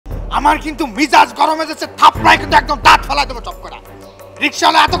আমার কিন্তু মিজাজ গরম হয়ে যাচ্ছে, থাপড়ায় কিন্তু একদম দাঁত ফেলাই দেবো চপ করা।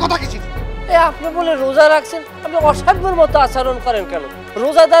 রিকশাওয়ালা এত কথা কিছু আপনি বলে রোজা রাখছেন, আপনি অসাধ্যের মতো আচরণ করেন কেন?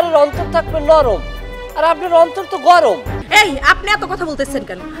 রোজাদারের অন্তর থাকবে নরম, আর আপনার অন্তর তো গরম। এই আপনি এত কথা বলতেছেন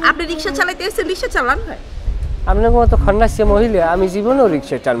কেন? আপনি রিকশা চালাইতে এসেছেন, রিকশা চালান। আপনার মতো খন্নাসী মহিলা আমি জীবনেও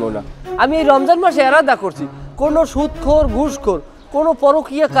রিকশা চালবো না। আমি এই রমজান মাসে এরাদা করছি, কোনো সুদখোর ঘুষখোর কোনো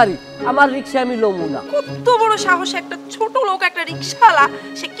পরকীয়াকারী আমার রিকশা আমি লমু না। কত বড় সাহস একটা ছোট লোক, একটা রিকশাওয়ালা,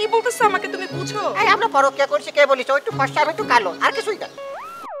 সে কি বলতেছে আমাকে তুমি বুঝো? এই আমরা পরকীয়া করছি কে বলিস? ওই একটু ফর্সা, একটু কালো, আর কিছুই না।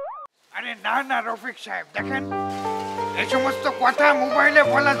 আরে না না রফিক সাহেব, দেখেন এই সমস্ত কথা মোবাইলে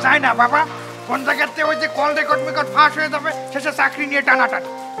বলা যায় না বাবা। কোন জায়গাতে ওই যে কল রেকর্ড মেকর্ড ফাঁস হয়ে যাবে, শেষে চাকরি নিয়ে টানাটানি।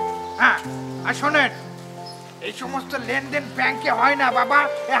 হ্যাঁ, আর শোনেন, এই সমস্ত লেনদেন ব্যাংকে হয় না বাবা,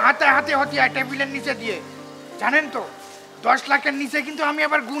 এ হাতে হাতে হতে হয় টেবিলের নিচে দিয়ে। জানেন তো 10 লাখের নিচে কিন্তু আমি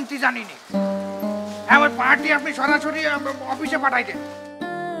আবার গুনতি জানিনি। হ্যাঁ, ওই পার্টি আপনি সরাসরি অফিসে পাঠাই দেন।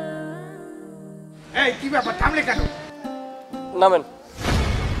 এই কি ব্যাপার, থামলে কেন? নামেন।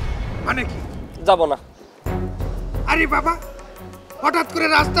 মানে কি? যাব না। আরে বাবা, হঠাৎ করে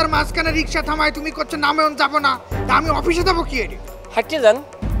রাস্তার মাঝখানে রিক্সা থামায় তুমি করছো নামেও যাব না, তা আমি অফিসে যাবো কি? এর হাঁটতে যান।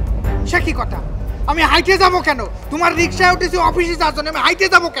 সে কি কথা? আমি হাইটে যাব কেন? তোমার রিক্সায় উঠেছি অফিসে যাচ্ছ, আমি হাইটে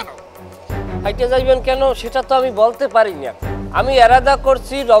যাব কেন? হাইটে যাইবেন কেন সেটা তো আমি বলতে পারি না। আমি এরাদা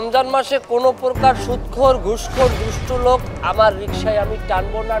করছি রমজান মাসে কোনো প্রকার সুদখোর ঘুষখোর দুষ্ট লোক আমার রিক্সায় আমি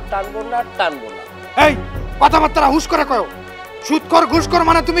টানবো না, টানবো না, টানবো না। এই কথাবার্তা হুশ করে কয়ো। সুদখোর ঘুষখোর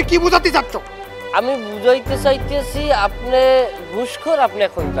মানে তুমি কি বুঝাতে চাচ্ছ? আমি বুঝাইতে চাইতেছি আপনি ঘুষখোর, আপনি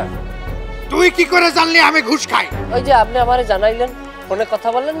এখন যান। তুই কি করে জানলি আমি ঘুষ খাই? ওই যে আপনি আমারে জানাইলেন, ফোনে কথা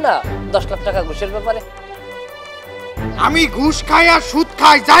বললেন না 10 লাখ টাকা ঘুষের ব্যাপারে। আমি ঘুষ খাই আর সুদ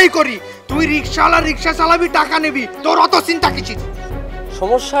খাই, যাই করি। তুই রিক্সাওয়ালা, রিক্সা চালাবি, টাকা নিবি, তোর অত চিন্তা কিছু?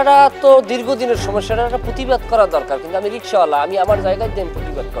 সমস্যাটা তো দীর্ঘদিনের সমস্যাটা, একটা প্রতিবাদ করা দরকার। কিন্তু আমি রিক্সাওয়ালা, আমি আমার জায়গায় দিয়ে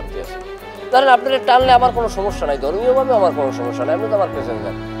প্রতিবাদ করতে আসি। ধরেন আপনারা টানলে আমার কোনো সমস্যা নাই, ধর্মীয়ভাবে আমার কোনো সমস্যা নাই, আপনি তো আমার পেছনে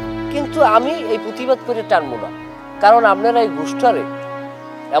যান। কিন্তু আমি এই প্রতিবাদ করে টানবো না, কারণ আপনারা এই ঘুষটারে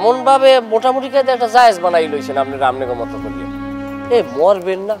এমনভাবে মোটামুটি কাজে একটা জায়েজ বানাই লইছেন আপনারা আপনাকে মতো করিয়ে।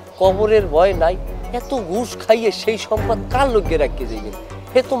 মরবেন না, কবরের ভয় নাই। এত ঘুষ খাইয়ে সেই সম্পদ কার লোকে রাখিয়ে যাইবেন?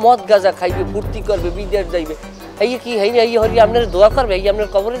 তো মদ গাঁজা খাইবে, ফুর্তি করবে, বিদেশ যাইবে। হরি আপনার দোয়া করবে,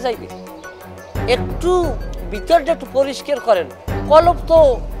 আপনার কবরে যাইবে। একটু ভিতরটা একটু পরিষ্কার করেন। কলব তো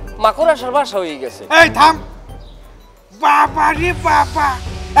মাকড়াসার বাসা হয়ে গেছে। এই থাম বাবা রে বাবা,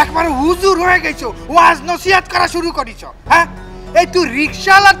 একবারে হুজুর হয়ে গেছো, ওয়াজ নসিহত করা শুরু করিছো। হ্যাঁ, এই তুই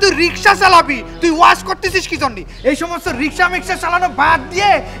রিক্সাওয়ালা, তুই রিক্সা চালাবি, তুই ওয়াজ করতেছিস কি জন্য? এই সমস্ত রিক্সা মিক্সা চালানো বাদ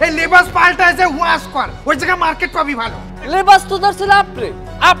দিয়ে এই লেবাস পাল্টায় যে ওয়াজ কর, ওই জায়গায় মার্কেট পাবি ভালো। লেবাস তো ধরছেন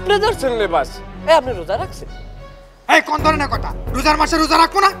আপনি ধরছেন লেবাস। আপনি রোজা রাখছেন? এই কোন ধরনের কথা? রোজার মাসে রোজা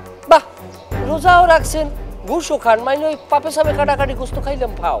রাখবো না? বাহ, রোজাও রাখছেন, ঘুষও খান, মানে ওই পাপে সাপে কাটাকাটি গোস্ত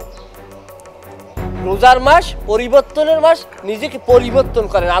খাইলাম খাও। রোজার মাস পরিবর্তনের মাস, নিজেকে পরিবর্তন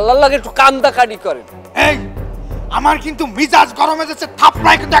করেন, আল্লাহর লাগে একটু কান্দাকাটি করেন। এই আমার কিন্তু মিজাজ গরম হয়ে যাচ্ছে,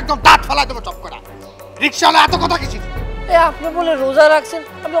 থাপড়ায় কিন্তু একদম দাঁত ফেলাই দেবো চপ করা। রিকশাওয়ালা এত কথা কিছু? আপনি বলে রোজা রাখছেন,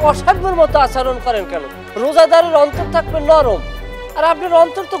 আপনি অসাধ্যের মতো আচরণ করেন কেন? রোজাদারের অন্তর থাকবে নরম, আর আপনার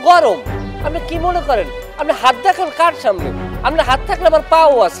অন্তর তো গরম। আপনি কি মনে করেন আপনি হাত দেখেন কার সামনে? আপনি হাত থাকলে আমার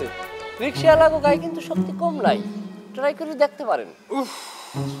পাও আছে। রিকশাওয়ালাগো গায়ে কিন্তু শক্তি কম নাই, ট্রাই করে দেখতে পারেন।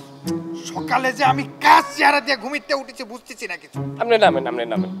 সকালে যে আমি কাজ চেহারা দিয়ে ঘুমিতে উঠেছি বুঝতেছি না কিছু। আপনি নামেন,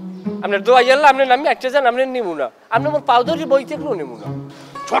 আপনার দোয়া জানলে আপনি নামি একটা যান, আপনি নিমু না। আপনি আমার পাও ধরি বই থেকেও নিমু না।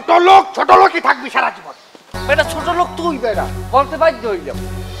 ছোট লোকই থাকবি সারা জীবন। বেটা ছোট লোক তুই, বেটা বলতে বাধ্য হইলাম।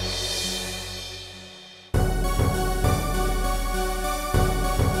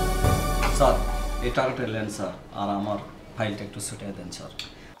 স্যার এই টাকাটা নেন স্যার, আর আমার ফাইলটা একটু ছুটিয়ে দেন স্যার।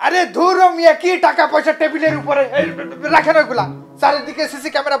 আরে ধুর মিয়া, কি টাকা পয়সা টেবিলের উপরে রাখেন ওইগুলা? চারিদিকে সিসি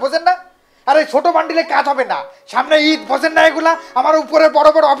ক্যামেরা, বোঝেন না? আরে ছোট বান্ডিলে কাজ হবে না, সামনে ঈদ, বোঝেন না এগুলা? আমার উপরে বড়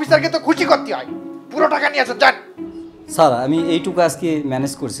বড় অফিসারকে তো খুশি করতে হয়। পুরো টাকা নিয়ে আসেন, যান। স্যার আমি এইটুকু আজকে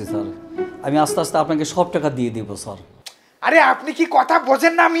ম্যানেজ করছি স্যার, আমি আস্তে আস্তে আপনাকে সব টাকা দিয়ে দিব স্যার। আরে আপনি কি কথা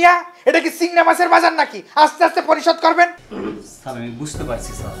বোঝেন না মিয়া? এটা কি চিংড়া মাছের বাজার নাকি? আস্তে আস্তে পরিশোধ করবেন। স্যার আমি বুঝতে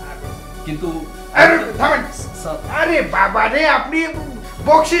পারছি স্যার, কিন্তু আরে বাবা রে, আপনি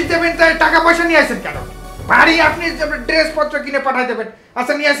বকশিস দেবেন তাই টাকা পয়সা নিয়ে আসেন কেন? বাড়ি আপনি ড্রেস পত্র কিনে পাঠাই দেবেন।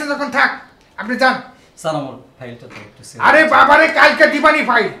 আচ্ছা নিয়ে আসেন যখন, থাক, আপনি যান। স্যার আমার ফাইলটা তো একটু। আরে বাবা রে, কালকে দিবানি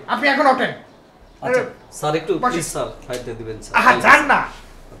ফাইল, আপনি এখন ওঠেন। আচ্ছা স্যার একটু প্লিজ স্যার ফাইলটা দিবেন স্যার। আহা যান না।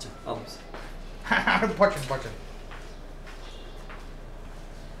 আচ্ছা বসেন বসেন।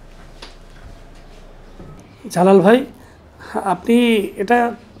 জালাল ভাই, আপনি এটা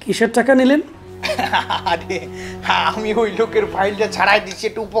কিসের টাকা নিলেন? আরে আমি ওই লোকের ফাইলটা ছাড়াই দিচ্ছি,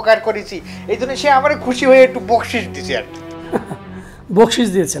 একটু উপকার করেছি, এই জন্য সে আমার খুশি হয়ে একটু বকশিস দিছে আর কি। বকশিস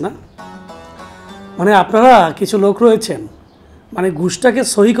দিয়েছে না? মানে আপনারা কিছু লোক রয়েছেন, মানে ঘুষটাকে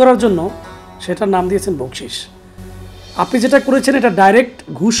সহি করার জন্য সেটার নাম দিয়েছেন বকশিস। আপনি যেটা করেছেন এটা ডাইরেক্ট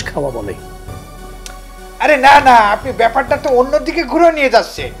ঘুষ খাওয়া বলে। আরে না না, আপনি ব্যাপারটা তো অন্যদিকে ঘুরে নিয়ে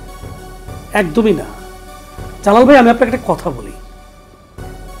যাচ্ছে। একদমই না জালাল ভাই, আমি আপনাকে একটা কথা বলি।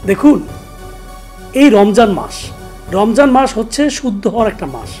 দেখুন, এই রমজান মাস হচ্ছে শুদ্ধ হওয়ার একটা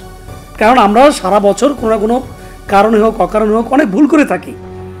মাস। কারণ আমরা সারা বছর কোনো না কোনো কারণে হোক অকারণে হোক অনেক ভুল করে থাকি।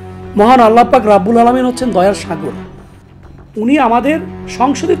 মহান আল্লাহ পাক রাব্বুল আলামিন হচ্ছেন দয়ার সাগর। উনি আমাদের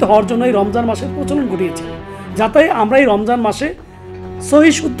সংশোধিত হওয়ার জন্য এই রমজান মাসের প্রচলন ঘটিয়েছেন, যাতে আমরা এই রমজান মাসে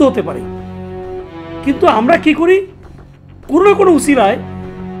সহি শুদ্ধ হতে পারি। কিন্তু আমরা কি করি, কোনো না কোনো উসিলায়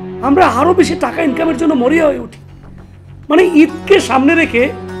আমরা আরও বেশি টাকা ইনকামের জন্য মরিয়া হয়ে উঠি। মানে ঈদকে সামনে রেখে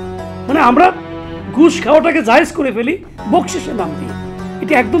মানে আমরা ঘুষ খাওয়াটাকে জায়েজ করে ফেলি বকশিসের নাম দিয়ে।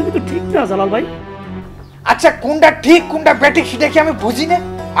 এটা একদম কিন্তু ঠিক না জালাল ভাই। আচ্ছা, কোনটা ঠিক কোনটা বেঠিক সেটা কি আমি বুঝি না?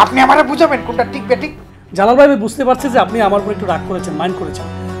 আপনি আমারে বুঝাবেন কোনটা ঠিক বেঠিক। জালাল ভাই, আমি বুঝতে পারছি যে আপনি আমার উপর একটু রাগ করেছেন, মাইন্ড করেছেন।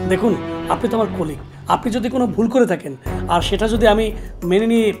 দেখুন, আপনি তো আমার কলিগ। আপনি যদি কোনো ভুল করে থাকেন আর সেটা যদি আমি মেনে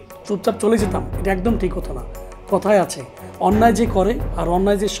নিয়ে চুপচাপ চলে যেতাম, এটা একদম ঠিক হতো না। কথায় আছে, অন্যায় যে করে আর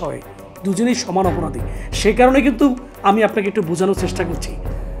অন্যায় যে সয় দুজনেই সমান অপরাধী। সেই কারণে কিন্তু আমি আপনাকে একটু বোঝানোর চেষ্টা করছি।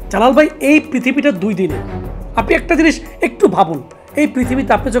 জালাল ভাই, এই পৃথিবীটা 2 দিনে। আপনি একটা জিনিস একটু ভাবুন, এই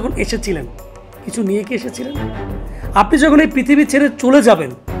পৃথিবীতে আপনি যখন এসেছিলেন কিছু নিয়ে কি এসেছিলেন? আপনি যখন এই পৃথিবী ছেড়ে চলে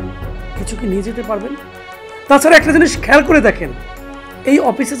যাবেন কিছু কি নিয়ে যেতে পারবেন? তাছাড়া একটা জিনিস খেয়াল করে দেখেন, এই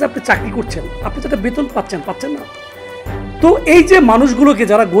অফিসে যে আপনি চাকরি করছেন, আপনি তো একটা বেতন পাচ্ছেন না? তো এই যে মানুষগুলোকে,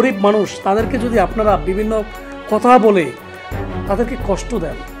 যারা গরিব মানুষ, তাদেরকে যদি আপনারা বিভিন্ন কথা বলে তাদেরকে কষ্ট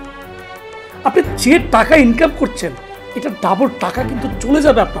দেন, আপনি যে টাকা ইনকাম করছেন এটা ডাবল টাকা কিন্তু চলে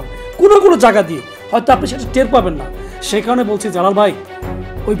যাবে আপনার কোনো জায়গা দিয়ে, হয়তো আপনি সেটা টের পাবেন না। সেই কারণে বলছি জালাল ভাই,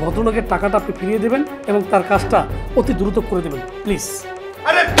 ওই ভদ্রলোকের টাকাটা আপনি ফিরিয়ে দেবেন এবং তার কাজটা অতি দ্রুত করে দেবেন প্লিজ।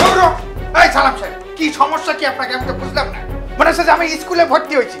 আরে ধরো, এই সালাম সাহেব, কি সমস্যা কি আপনাকে? আমি তো বুঝলাম না। মনে হচ্ছে যে আমি স্কুলে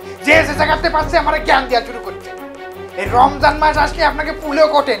ভর্তি হয়েছি, যে জায়গাতে পাচ্ছে আমার জ্ঞান দেওয়া শুরু করছে। এই রমজান মাস আসলে আপনাকে পুলেও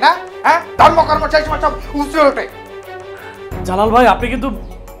কোটে না? হ্যাঁ, ধর্মকর্ম সেই সময় সব উচড়ে ওঠে। জালাল ভাই, আপনি কিন্তু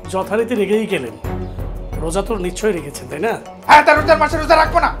যথারীতি রেগেই গেলেন। রোজা তো নিশ্চয়ই রেখেছেন, তাই না? হ্যাঁ, তার রোজার মাসে রোজা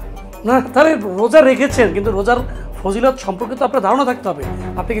রাখবো না? না, তাহলে রোজা রেখেছেন, কিন্তু রোজার ফজিলত সম্পর্কে তো আপনার ধারণা থাকতে হবে।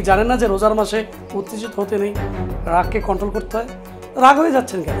 আপনি কি জানেন না যে রোজার মাসে উত্তেজিত হতে নেই, রাগকে কন্ট্রোল করতে হয়? রাগ হয়ে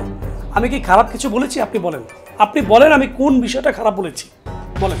যাচ্ছেন কেন? আমি কি খারাপ কিছু বলেছি? আপনি বলেন আমি কোন বিষয়টা খারাপ বলেছি,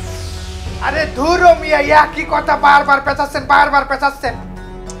 বলেন। আরে ধুরো মিয়া, একই কথা বারবার পেঁচাচ্ছেন।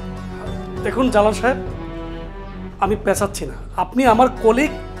 দেখুন জালাল সাহেব, আমি পেঁচাচ্ছি না। আপনি আমার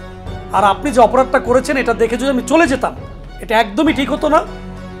কলিগ, আর আপনি যে অপরাধটা করেছেন এটা দেখে যদি আমি চলে যেতাম, এটা একদমই ঠিক হতো না।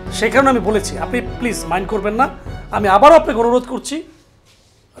 সেই কারণে আমি বলেছি, আপনি প্লিজ মাইন্ড করবেন না। আমি আবারও আপনাকে অনুরোধ করছি,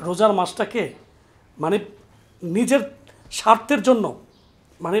 রোজার মাসটাকে মানে নিজের স্বার্থের জন্য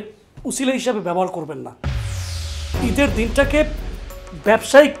মানে উসিলা হিসাবে ব্যবহার করবেন না। ঈদের দিনটাকে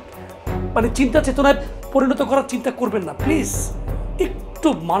ব্যবসায়িক মানে চিন্তা চেতনায় পরিণত করার চিন্তা করবেন না প্লিজ। একটু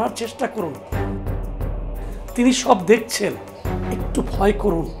মানার চেষ্টা করুন, তিনি সব দেখছেন। একটু ভয়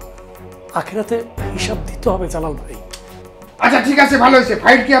করুন, আখিরাতে হিসাব দিতে হবে জালাল ভাই। আচ্ছা ঠিক আছে, ভালো হয়েছে।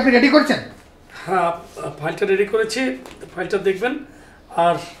 ফাইল কি আপনি রেডি করছেন? হ্যাঁ, ফাইলটা রেডি করেছি, ফাইলটা দেখবেন।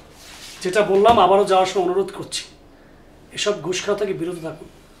 আর যেটা বললাম, আবারও যাওয়ার সময় অনুরোধ করছি, এসব ঘুষ খাওয়া থেকে বিরত থাকুন।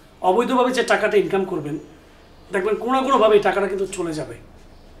 অবৈধভাবে যে টাকাটা ইনকাম করবেন, দেখবেন কোনো না কোনোভাবে এই টাকাটা কিন্তু চলে যাবে।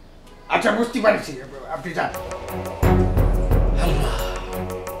 আচ্ছা, বুঝতে পারছি, আপনি যান।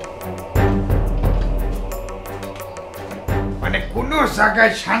 মানে কোনো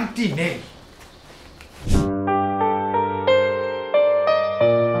জায়গায় শান্তি নেই।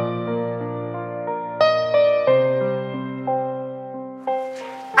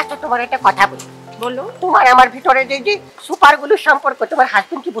 আচ্ছা, তোমার একটা কথা বলি। বলো। তোমার আমার ভিতরে যে সুপারগুলোর সম্পর্ক তোমার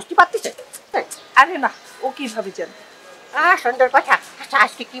হাজবেন্ড কি বুঝতে পারতেছে? আরে না, ও কিভাবে জানে? সুন্দর কথা। আচ্ছা,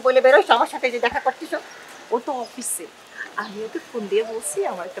 আজকে কি বলে বেরোয় আমার সাথে যে দেখা করতেছো? ও তো অফিসে। আমি ওকে ফোন দিয়ে বলছি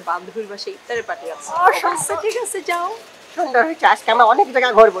আমার একটা বান্ধবীর বাসায় ইফতারের পার্টি আছে। আচ্ছা ঠিক আছে, যাও। সুন্দর হয়েছে, আজকে আমরা অনেক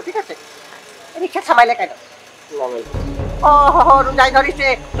জায়গায় ঘুরবো, ঠিক আছে? রিক্সা থামাইলে কেন? ও হো, রোজায় ধরেছে,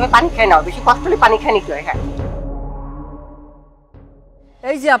 তুমি পানি খেয়ে নাও, বেশি কষ্ট হলে পানি খেয়ে নিতে হয়। হ্যাঁ,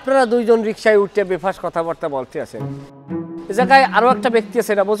 এই যে আপনারা দুইজন রিক্সায় উঠতে বেফাস কথাবার্তা বলতে আছেন, এ জায়গায় আরো একটা ব্যক্তি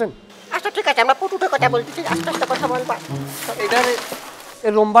আছে, এটা বোঝেন? আচ্ছা ঠিক আছে, আমরা পুটুটে কথা বলতেছি, আস্তে আস্তে কথা বলবা। এটার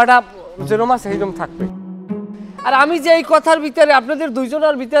এই লম্বাটা যেরম আছে সেইরকম থাকবে। আর আমি যে এই কথার ভিতরে আপনাদের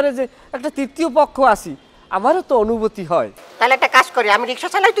দুইজনের ভিতরে যে একটা তৃতীয় পক্ষ আছি, আমারও তো অনুভূতি হয়। তাহলে একটা কাজ করি, আমি রিক্সা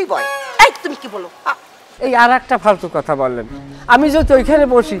চালাই, তুই বল। এই তুমি কি বলো? এই আর একটা ফালতু কথা বললেন, আমি যদি ওইখানে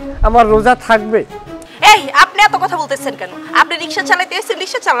বসি আমার রোজা থাকবে? এই আপনি এত কথা বলতেছেন কেন? আপনি রিক্সা চালাতে এসেছেন,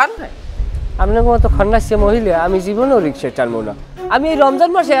 রিক্সা চালান। আপনার মতো খন্নাসী মহিলা আমি জীবনেও রিক্সা চালবো না। আমি এই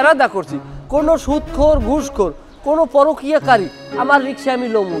রমজান মাসে এরাদা করছি কোনো সুদখোর ঘুষখোর কোনো পরকীয়াকারী আমার রিক্সায় আমি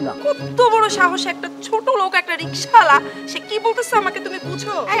লমু না। কত বড় সাহস একটা ছোট লোক একটা রিকশাওয়ালা, সে কি বলতেছে আমাকে তুমি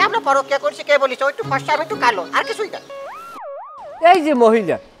বুঝো? এই আমরা পরকিয়া করছি কে বলিস? ওই একটু ফর্সা আমি একটু কালো, আর কিছুই না। এই যে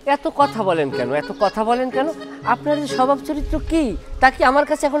মহিলা এত কথা বলেন কেন, এত কথা বলেন কেন? আপনার যে স্বভাব চরিত্র কি তা কি আমার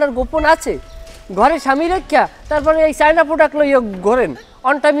কাছে এখন আর গোপন আছে? ঘরে স্বামী রেখা তারপরে এই চায়না প্রোডাক্ট লইয়া ঘোরেন,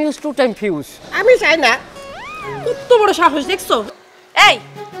 on time use to time fuse. আমি চাই না। কত বড় সাহস দেখছো? এই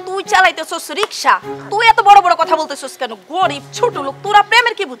তুই চালাইতেছস রিকশা, তুই এত বড় বড় কথা বলতেছস কেন? গরিব ছোট লোক, তোরা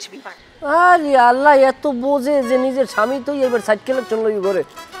প্রেমের কি বুঝবি? আরে আল্লাহ এত বোঝে যে নিজের স্বামী তো এবার সাইকেলের জন্য ঘরে।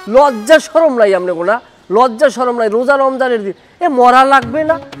 লজ্জা শরম নাই আপনি গোনা, লজ্জা শরম নাই। রোজা রমজানের দিন এ মরা লাগবে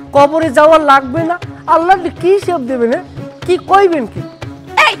না, কবরে যাওয়া লাগবে না, আল্লাহ কি সব দেবেন? কি কইবেন কি?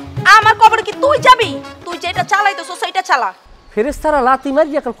 এই আমার কবরে কি তুই যাবি? তুই যেটা চালাইতেছস সেইটা চালা। ফেরেশতারা লাথি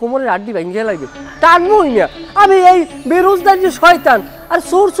মারি এখন কোমরের আড্ডি ভেঙে লাগবে, টানবই না। আমি এই বেরোজগার যে শয়তান আর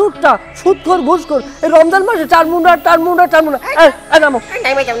চোর চোরটা সুদখোর ঘুষখোর এই রমজান মাসে টানবো না। নামো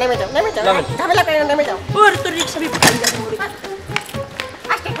নেমে যাও, নেমে যাও, নেমে যাও, ঝামেলা করে নেমে যাও। ওর তো রিকশা বি ভাই যাবে।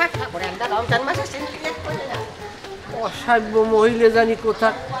 আজকে থাক করে আমরা রমজান মাসে সিনক্রিয়েট করে না। অসাধ্য মহিলা জানি কোথা।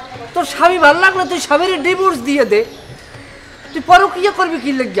 তোর স্বামী ভালো লাগলে তুই স্বামীর ডিভোর্স দিয়ে দে, তুই পরকীয়া করবি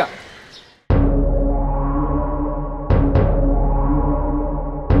কি লজ্জা?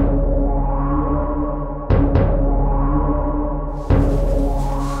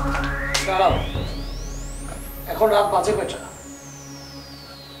 এখন রাত বাজে কয়টা?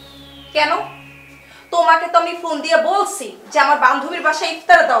 কেন? তোমাকে তো আমি ফোন দিয়ে বলছি যে আমার বান্ধবীর বাসায়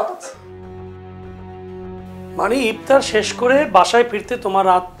ইফতার দাওয়াত আছে। মানে ইফতার শেষ করে বাসায় ফিরতে তোমার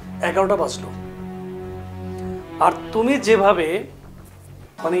রাত 11টা বাজলো, আর তুমি যেভাবে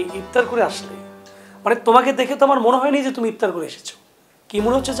মানে ইফতার করে আসলে, মানে তোমাকে দেখে তো আমার মনে হয়নি যে তুমি ইফতার করে এসেছো। কি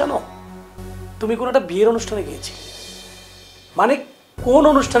মনে হচ্ছে জানো? তুমি কোনো একটা বিয়ের অনুষ্ঠানে গিয়েছি। মানে কোন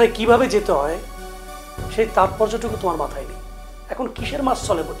অনুষ্ঠানে কিভাবে যেতে হয় সেই তাৎপর্যটুকু তোমার মাথায় নেই। এখন কিসের মাস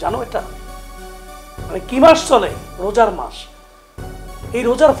চলে জানো এটা? মানে কি মাস চলে? রোজার মাস। এই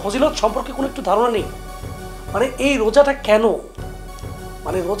রোজার ফজিলত সম্পর্কে কোনো একটু ধারণা নেই। মানে এই রোজাটা কেন,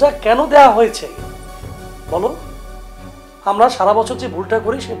 মানে রোজা কেন দেয়া হয়েছে বলো? আমরা সারা বছর যে ভুলটা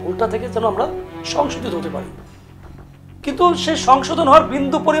করি সেই ভুলটা থেকে যেন আমরা সংশোধিত হতে পারি, কিন্তু সেই সংশোধন হওয়ার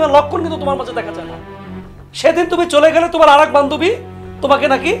বিন্দু পরিমাণ লক্ষণ কিন্তু তোমার মাঝে দেখা যায় না। সেদিন তুমি চলে গেলে তোমার আর এক বান্ধবী তোমাকে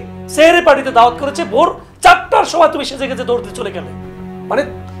নাকি সেহরি পার্টিতে দাওয়াত করেছে, ভোর 4টার সময় তুমি সেজে গেছে দৌড়তে চলে গেলে। মানে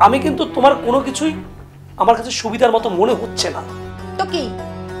আমি কিন্তু তোমার কোনো কিছুই আমার কাছে সুবিধার মতো মনে হচ্ছে না। তো কি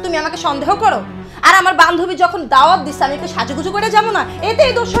তুমি আমাকে সন্দেহ করো? আর আমার বান্ধবী যখন দাওয়াত দিছে আমি একটু সাজুগুজু করে যাবো না?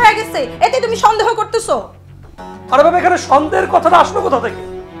 এতেই দোষ হয়ে গেছে, এতে তুমি সন্দেহ করতেছো। আরে বাবা, এখানে সন্দেহের কথাটা আসলো কোথা থেকে?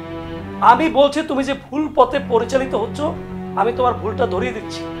 আমি বলছি তুমি যে ভুল পথে পরিচালিত হচ্ছ, আমি তোমার ভুলটা ধরিয়ে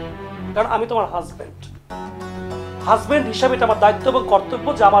দিচ্ছি। কারণ আমি তোমার হাজবেন্ড হিসাবে এটা আমার দায়িত্ব এবং কর্তব্য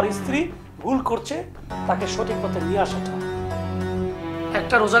যে আমার স্ত্রী ভুল করছে তাকে সঠিক পথে নিয়ে আসাটা।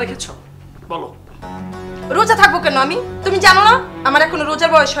 একটা রোজা রেখেছো বলো? রোজা থাকবো কেন আমি? তুমি জানো না আমার এখনো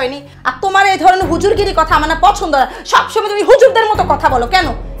রোজার বয়স হয়নি। আর তোমার এই ধরনের হুজুরগিরি কথা আমার না পছন্দ না। সবসময় তুমি হুজুরদের মতো কথা বলো কেন?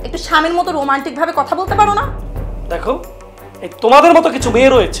 একটু স্বামীর মতো রোমান্টিক ভাবে কথা বলতে পারো না? দেখো, এই তোমাদের মতো কিছু মেয়ে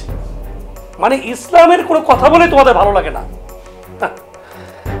রয়েছে, মানে ইসলামের কোনো কথা বলে তোমাদের ভালো লাগে না।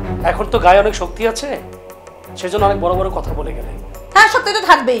 এখন তো গায়ে অনেক শক্তি আছে, সেজন্য অনেক বড় বড় কথা বলে গেলে। হ্যাঁ, সত্যি তো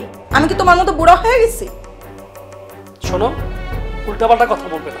থাকবেই। আমি কি তোমার মতো বুড়া হয়ে গেছি? শোনো, উল্টাপাল্টা কথা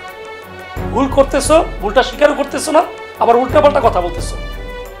বলবে না। ভুল করতেছো, ভুলটা স্বীকার করতেছো না, আবার উল্টাপাল্টা কথা বলতেছো।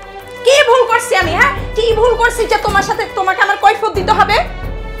 কি ভুল করছি আমি? হ্যাঁ, কি ভুল করছি যে তোমার সাথে তোমাকে আমার কৈফিয়ত দিতে হবে?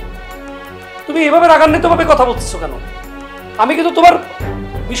 তুমি এভাবে রাগান্বিতভাবে কথা বলতেছো কেন? আমি কিন্তু তোমার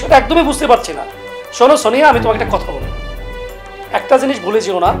বিষয়টা একদমই বুঝতে পারছি না। শোনো সোনিয়া, আমি তোমাকে একটা কথা বলি। একটা জিনিস ভুলে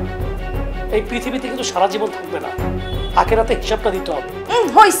যেও না, এই পৃথিবীতে কিন্তু সারা জীবন থাকবে না, আখিরাতে হিসাবটা দিতে হবে।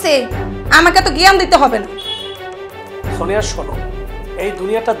 হইছে, আমাকে তো জ্ঞান দিতে হবে না। সোনিয়া শোনো, এই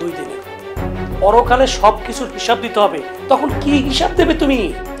দুনিয়াটা 2 দিনের, পরকালে সবকিছুর হিসাব দিতে হবে। তখন কি হিসাব দেবে তুমি?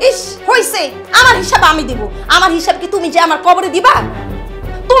 ইস, হইছে, আমার হিসাব আমি দিব। আমার হিসাব কি তুমি যে আমার কবরে দিবা?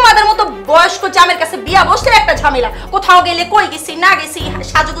 তোমাদের মতো বয়স্ক জামের কাছে বিয়া বসলে একটা ঝামেলা। কোথাও গেলে কই গেছি না গেছি,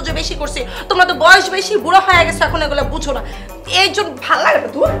 সাজুগুজু বেশি করছি। তোমরা তো বয়স বেশি, বুড়ো হয়ে গেছো, এখন এগুলো বুঝো না। এই জন্য ভালো লাগে না।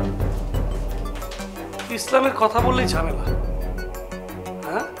 ধুর, ইসলামের কথা বললেই ঝামেলা।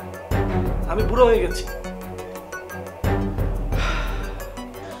 হ্যাঁ, আমি বুড়ো হয়ে গেছি।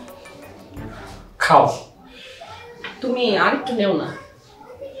 খাও। তুমি আরেকটু নেও না।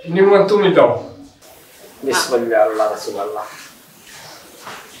 নিমন তুমি দাও। বিসমিল্লাহ, আল্লাহ রাসূলুল্লাহ।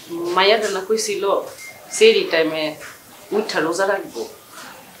 মাইয়া না কইছিল সেরি টাইমে উঠা রোজা রাখবো।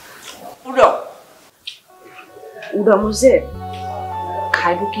 উড়া মজে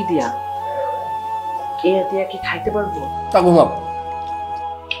খাইবো কি দিয়া? এ দিয়া কি খাইতে পারবো? তা ঘুমাও,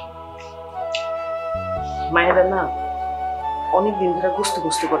 মায়েরা না অনেক দিন ধরে গোস্ত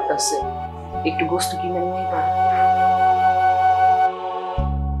গোস্ত করতেছে, একটু গোস্ত কিনে নিয়ে বা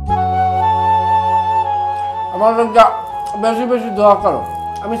আমার যা বেশি বেশি দোয়া করো।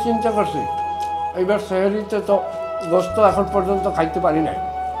 আমি চিন্তা করছি এইবার সেহরিতে তো গোস্ত এখন পর্যন্ত খাইতে পারি নাই,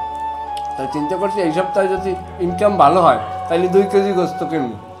 তাই চিন্তা করছি এই সপ্তাহে যদি ইনকাম ভালো হয় তাহলে 2 কেজি গোস্ত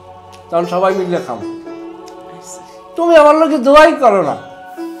কিনবো, তখন সবাই মিলে খাবো। তুমি আমার লোকে দোয়াই করো না।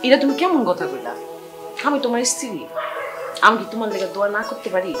 এটা তুমি কেমন কথা কইলা? আমি তোমার স্ত্রী, আমি কি তোমার লেগে দোয়া না করতে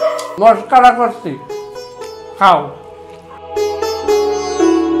পারি? মস্কারা করছি, খাও।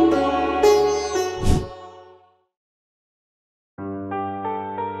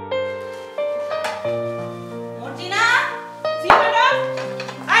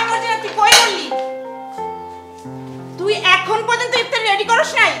 তুই এখন পর্যন্ত ইফতার রেডি করছ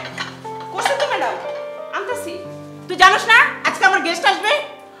নাই? করছিস তো ম্যাডাম? আনতাছি। তুই জানোস না আজকে আমার গেস্ট আসবে?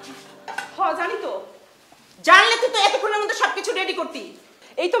 হ্যাঁ জানি তো। জানলে তুই তো এতক্ষণের মধ্যে সবকিছু রেডি করতি।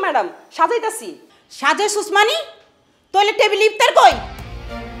 এই তো ম্যাডাম সাজাইতাছি। সাজে সুসমানি তোলে টেবিল ইফতার কই?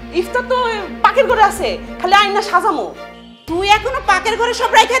 ইফতার তো পাকের ঘরে আছে, খালি আইনা সাজামো। তুই এখনো পাকের ঘরে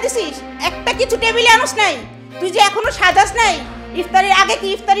সব রাইখা দিছিস, একটা কিছু টেবিলে আনস নাই। তুই যে এখনো সাজাস নাই, ইফতারের আগে কি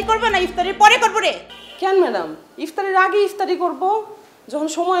ইফতারি করবে না ইফতারের পরে করব রে? কেন ম্যাডাম, ইফতারের আগে ইফতারি করব, যখন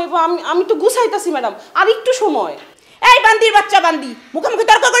সময় হবে আমি তো গুছাইতাছি ম্যাডাম, আর একটু সময়। এই বান্দির বাচ্চা বান্দি, মুখোমুখি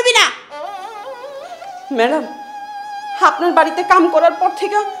তর্ক করবি না। ম্যাডাম আপনার বাড়িতে কাম করার পর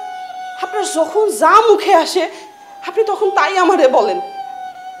থেকে আপনার যখন যা মুখে আসে আপনি তখন তাই আমারে বলেন।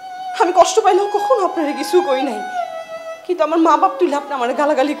 আমি কষ্ট পাইলেও কখনো আপনারে কিছু কই নাই, কিন্তু আমার মা বাপ তুইলে আপনি আমারে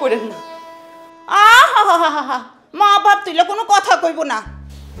গালাগালি করেন না। আহা, মা বাপ তুইলে কোনো কথা কইব না।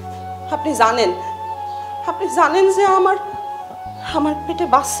 আপনি জানেন যে আমার পেটে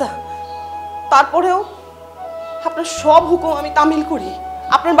বাচ্চা, তারপরেও আপনার সব হুকুম আমি তামিল করি।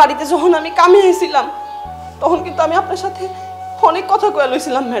 আপনার বাড়িতে যখন আমি কামে এসেছিলাম তখন কিন্তু আমি আপনার সাথে অনেক কথা কয়ে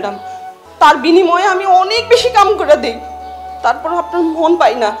লইছিলাম ম্যাডাম, তার বিনিময়ে আমি অনেক বেশি কাম করে দিই, তারপর আপনার মন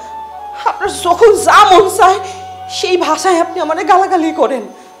পাই না। আপনার যখন যা মন চায় সেই ভাষায় আপনি আমারে গালাগালি করেন।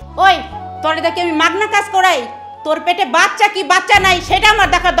 ওই তোরে দেখে আমি মাগনা কাজ করাই? তোর পেটে বাচ্চা কি বাচ্চা নাই সেটা আমার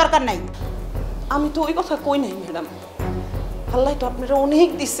দেখার দরকার নাই। আমি তো ওই কথা কই নাই ম্যাডাম, আল্লাহ তো আপনারা অনেক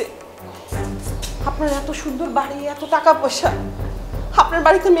দিছে, আপনার এত সুন্দর বাড়ি, এত টাকা পয়সা, আপনার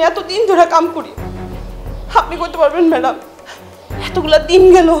বাড়িতে আমি এত দিন ধরে কাম করি। আপনি করতে পারবেন ম্যাডাম, এতগুলা দিন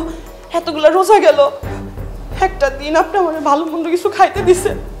গেল, এতগুলা রোজা গেল, একটা দিন আপনি আমার ভালো মন্দ কিছু খাইতে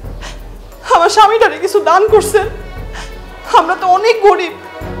দিছেন, আমার স্বামীটারে কিছু দান করছেন। আমরা তো অনেক গরিব।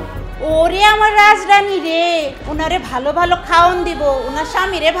 ওরে আমার রাজরানী রে, ওনারে ভালো ভালো খাওন দিব, ওনার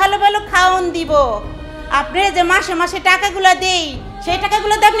স্বামীরে ভালো ভালো খাওন দিব। আপনি যে মাসে মাসে টাকাগুলো দেই, সেই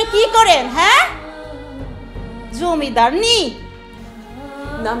টাকাগুলো দিয়ে আপনি কি করেন? হ্যাঁ, জমিদার নি?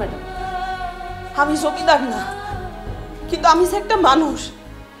 না ম্যাডাম, আমি জমিদার না, কিন্তু আমি যে একটা মানুষ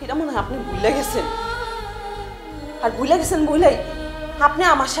এটা মনে হয় আপনি ভুলে গেছেন। আর ভুলে গেছেন বলেই আপনি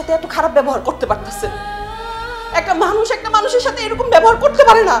আমার সাথে এত খারাপ ব্যবহার করতে পারতেছেন। একটা মানুষের সাথে এরকম ব্যবহার করতে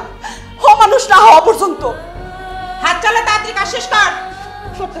পারে না, মানুষ না হওয়া পর্যন্ত। হাত চালা, তাড়াতাড়ি কাজ শেষ কর।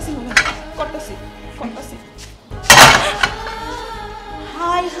 করতেছি।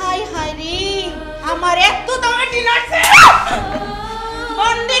 হাই হাই হাই রে, আমার এত দামের ডিনার সেট!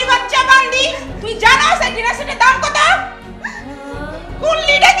 বান্দির বাচ্চা বান্দি, তুই জানাস এই ডিনার সেটের দাম কত?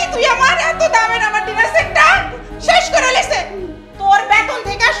 কুল্লিটা কি তুই আমার এত দামের আমার ডিনার সেটটা শেষ করে লেছে? তোর বেতন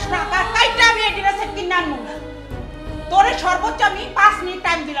থেকে টাকা কাইটা আমি এই ডিনার সেট কিনে আনবো। তোরে সর্বোচ্চ আমি 5 মিনিট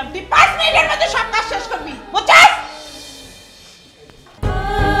টাইম দিলাম, তুই 5 মিনিটের মধ্যে সব কাজ শেষ করবি, বুঝছিস?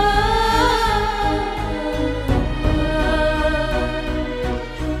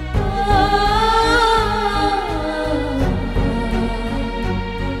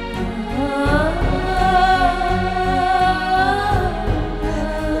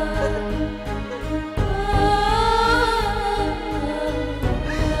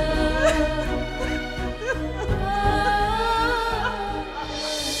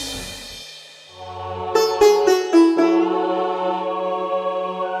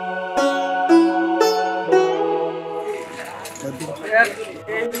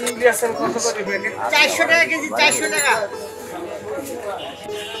 কত করে? 400 টাকা কেজি, 400 টাকা।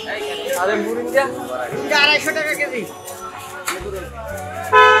 আরে মুরিঙ্গা 250 টাকা কেজি।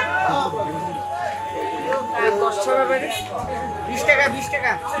 10 টাকা বাইরে 20 টাকা, 20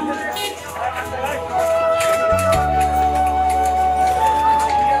 টাকা।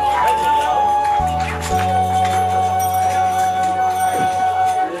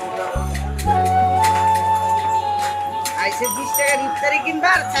 আইসে 20 টাকার ইফতারি কিনবা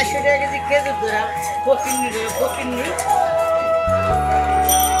আর 400 টাকা কেজি খেজুর ধরা পকিনি।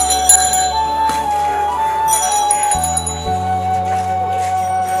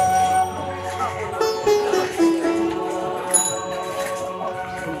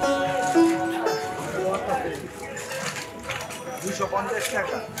 50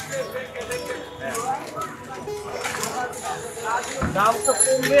 টাকা। দাম তো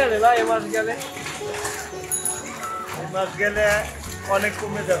কমবে আরে না এই মাস গেলে অনেক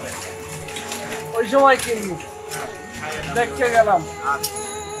কমে যাবে, ওই সময় কিনবো, দেখতে গেলাম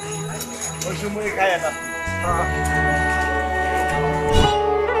ওই সময় খায় না।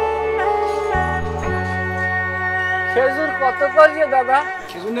 খেজুর কত করে দাদা?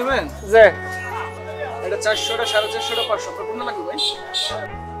 খেজুর নেবেন? যে এটা 400টা 450টা 500 কোনটা লাগবে ভাই?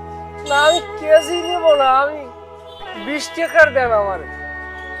 না আমি কেজি নেব না, আমি 20 টাকার দেন আমার।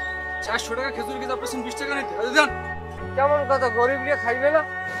 400 টাকা খেজুর কেজি আপনি 20 টাকা নিতে আরে যান। কেমন কথা, গরিব লিয়ে খাইবে না?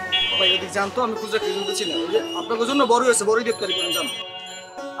 ভাই এদিক জান তো, আমি খুঁজে খেজুর দিচ্ছি না, ওই যে আপনাদের জন্য বড় হয়েছে, বড়ই ইফতারি করেন জান।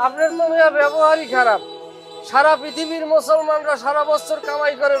 আপনার তো মেয়া ব্যবহারই খারাপ। সারা পৃথিবীর মুসলমানরা সারা বছর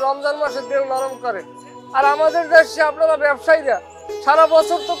কামাই করে, রমজান মাসে দেহ নরম করে, আর আমাদের দেশে আপনারা ব্যবসায়ীরা সারা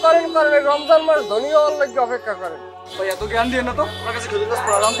বছর তো করেন, রমজান মাস ধনী হওয়ার লাগে অপেক্ষা করেন। ভাই এত জ্ঞান দিয়ে না তো, আমার কাছে খেজুর গাছ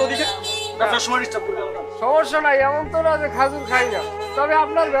পড়ালাম তো ওদিকে, ব্যবসার সময় ডিস্টার্ব করবেন না। সমস্যা নাই, এমন তো না যে খাজুর খাই না, তবে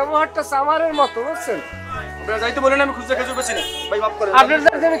আপনার ব্যবহারটা সামারের মতো, বুঝছেন? আপনারা যাইতে বলেন, আমি খুঁজে খেজুর বেছি না ভাই, মাফ করেন।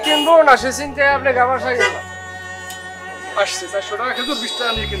 আপনাদের জন্য কিনবো না, সে চিন্তায় আপনি গামাশাই গেল। আসছে 400 টাকা খেজুর 20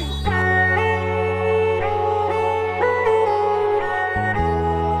 টাকা নিয়ে কিনবো।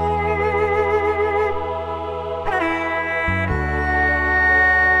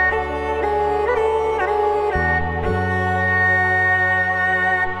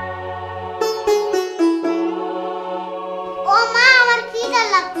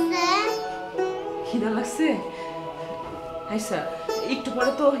 খিদা লাগছে? আচ্ছা একটু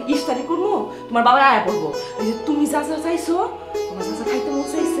পরে তো ইফতারি করবো, তোমার বাবা আয়া পড়বো। এই যে তুমি যা যা চাইছো, তোমার যা যা খাইতে মন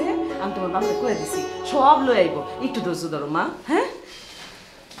চাইছে, আমি তোমার বাবাকে কয়ে দিছি, সব লই আইব। একটু ধৈর্য ধরো মা। হ্যাঁ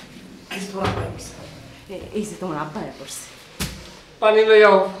এই যে তোমার আব্বা আয়া পড়ছে। পানি লই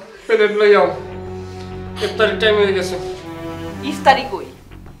যাও, প্লেট লই যাও, ইফতারির টাইম হয়ে গেছে। ইফতারি কই?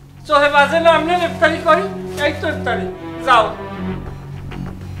 চোহে বাজে না, আপনি ইফতারি করি, এই তো ইফতারি, যাও।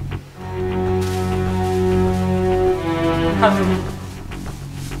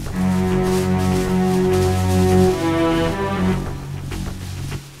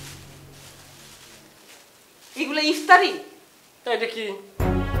 এগুলো ইফতারি? এটা কি?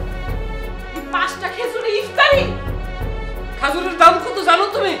 5টা খেজুরে ইফতারি? খাজুরের দাম কত জানো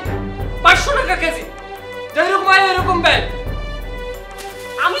তুমি? 500 টাকা কেজি। যেরকম আয় এরকম ব্যয়।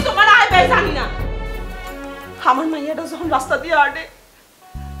 আমি তোমার আয় ব্যয় জানি না। আমার মাইয়াটা যখন রাস্তা দিয়ে হাঁটে,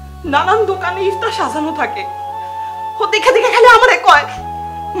 নানান দোকানে ইফতার সাজানো থাকে, ও দেখে দেখে খালি আমারে কয়,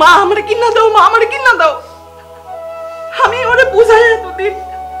 মা আমারে কিনা দাও, মা আমারে কিনা দাও। আমি ওরে বুঝাই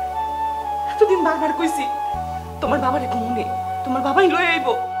এতদিন বারবার কইছি তোমার বাবারে ঘুমনে, তোমার বাবাই লই আইব,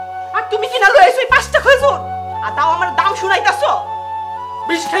 আর তুমি কিনা লই আইছো 5টা খেজুর, আর তাও আমার দাম শুনাইতাছো।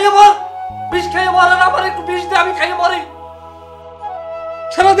 বিষ খাইয়ে মর, বিষ খাইয়ে মর, আর আমার একটু বিষ দে, আমি খাইয়ে মরি।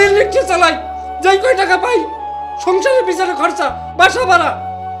 সারাদিন রিক্সা চালাই, যাই কয় টাকা পাই, সংসারের পিছনে খরচা, বাসা ভাড়া,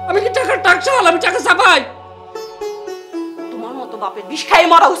 আমি কি টাকার টাকশাল, আমি টাকা চাপাই? তোমার মতো বাপের বিষ খাইয়ে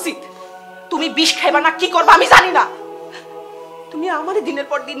মরা উচিত। তুমি বিষ খাইবা না কি করবা আমি জানি না। তুমি আমারে দিনের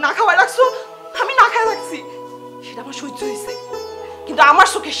পর দিন না খাওয়া রাখছো, আমি না খাওয়া রাখছি, সেটা আমার সহ্য হয়েছে, কিন্তু আমার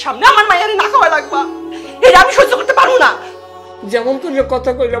চোখের সামনে আমার মায়ের না খাওয়া লাগবা, এটা আমি সহ্য করতে পারবো না। যেমন করে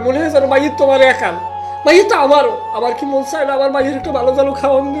কথা কইলা মনে হয় যেন মাইয়ের তোমার একাল, মাইয়ের তো আমারও। আমার কি মন চায় না আমার মাইয়ের একটু ভালো ভালো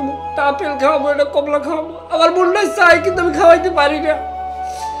খাওয়াম দিব, আপেল খাওয়াবো, এটা কমলা খাওয়াবো, আমার মনটাই চাই, কিন্তু আমি খাওয়াইতে পারি না।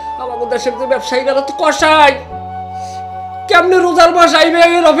 আমাদের দেশের যে ব্যবসায়ীরা তো কষাই, কেমনে রোজার মাস আইবে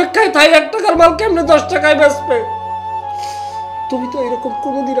এর অপেক্ষায় তাই 1 টাকার মাল কেমনে 10 টাকায় বেচবে? তুমি তো এরকম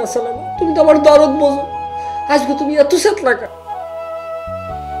কোনোদিন আসলে না, তুমি তো আমার দরদ বোঝো। আজকে তুমি এত সেট লাগা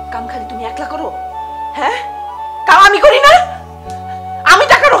কাম খালি তুমি একলা করো? হ্যাঁ, কাম আমি করি না? আমি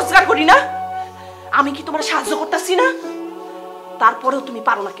টাকা রোজগার করি না? আমি কি তোমার সাহায্য করতেছি না? তারপরেও তুমি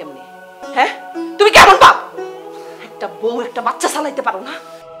পারো না কেমনে? হ্যাঁ, তুমি কেমন বাপ? একটা বউ একটা বাচ্চা চালাইতে পারো না?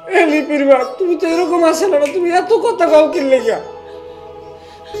 লিপির বাপ, তুমি তো এরকম আসলে না, তুমি এত কথা কাউ কিনলে গিয়া,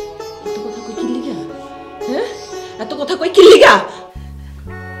 এত কথা কই কিনলি গা? হ্যাঁ, এত কথা কই কিনলি গা?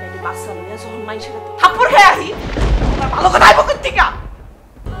 এই বাচ্চা নিয়ে যখন মাইশের থাপ্পড় খেয়ে আসি, তোমার ভালো কথা আইব কোথা থেকে?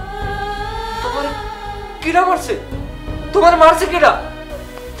 তোমার কিরা মারছে? তোমার মারছে কিরা?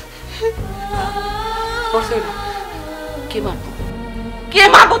 কে মারবো? কে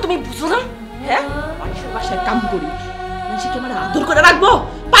মারবো তুমি বুঝো না? হ্যাঁ, মানুষের বাসায় কাম করি, মানুষকে আমার আদর করে রাখবো,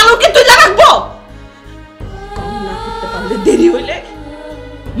 পালকে তুই রাখবো, কাম না করতে পারলে দেরি হইলে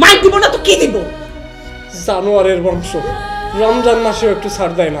মাই দিব না তো কি দিব? জানোয়ারের বংশ, রমজান মাসেও একটু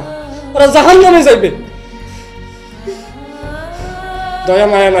ছাড় দেয় না, ওরা জাহান্নামে যাইবে। দয়া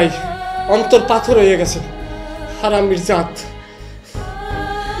মায়া নাই, অন্তর পাথর হয়ে গেছে, হারামির জাত।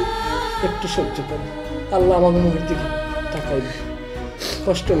 একটু সহ্য করো, আল্লাহ আমাকে মুখের দিকে তাকাইবে।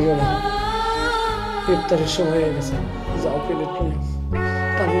 কষ্ট নিও না, ইফতারের সময় হয়ে গেছে, যাও প্লেট নিয়ে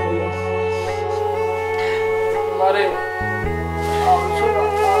পানি নিয়ে মারে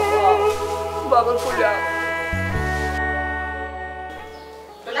বাবার পূজা।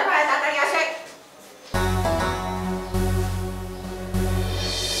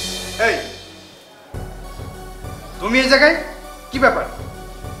 এই তুমি এই জায়গায় কি ব্যাপার?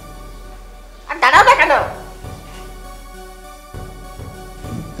 আর দাঁড়াও না কেন?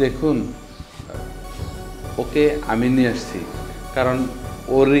 দেখুন, ওকে আমি নিয়ে আসছি, কারণ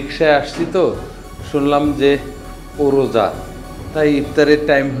ওর রিক্সায় আসছি তো শুনলাম যে ও রোজা, তাই ইফতারের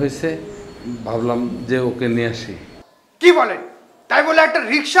টাইম হয়েছে, ভাবলাম যে ওকে নিয়ে আসি। কি বলেন? তাই বলে একটা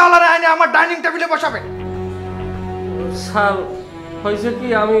রিক্সাওয়ালার আইনে আমার ডাইনিং টেবিলে বসাবেন? স্যার হয়েছে কি,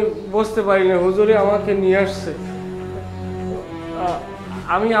 আমি বুঝতে পারি না, হুজুরে আমাকে নিয়ে আসছে,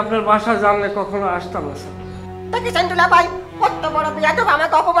 আমি আপনার বাসা জানলে কখনো আসতাম না স্যার। তাকে সেন্টুলা ভাই কত বড় বিয়াদব,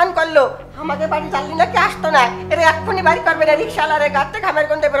 আমাকে অপমান করলো, আমাদের বাড়ি জানলি নাকি আসতো না, এরা এক্ষুনি বাড়ি করবে না, রিক্সাওয়ালারে গাড়তে ঘামের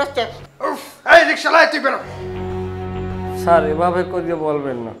গন্ধে বেরোচ্ছে। এই রিক্সাওয়ালা তুই বেরো। স্যার এভাবে করিয়ে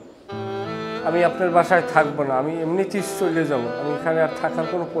বলবেন না, আমি আপনার বাসায় থাকবো না, আমি এমনিতেই চলে যাবো, আমি এখানে আর থাকার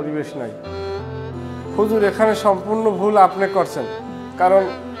কোনো পরিবেশ নাই। হুজুর এখানে সম্পূর্ণ ভুল আপনি করছেন, কারণ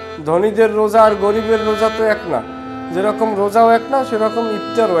ধনীদের রোজা আর গরিবের রোজা তো এক না, যেরকম রোজাও এক না সেরকম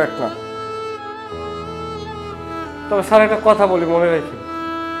ইফতারও এক না। তবে স্যার একটা কথা বলি, মনে রেখে,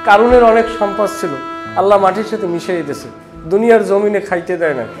 কারুনের অনেক সম্পদ ছিল, আল্লাহ মাটির সাথে মিশিয়ে দিয়েছে, দুনিয়ার জমিনে খাইতে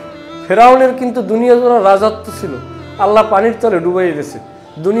দেয় না। ফেরাউনের কিন্তু দুনিয়ার জন্য রাজত্ব ছিল, আল্লাহ পানির তলে ডুবাই দিয়েছে,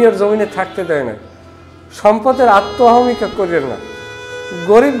 দুনিয়ার জমিনে থাকতে দেয় না। সম্পদের আত্মহমিকা করেন না,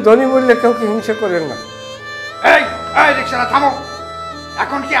 গরিব ধনী বললে কাউকে হিংসা করেন না। এই এই রিক্সাওয়ালা থামো।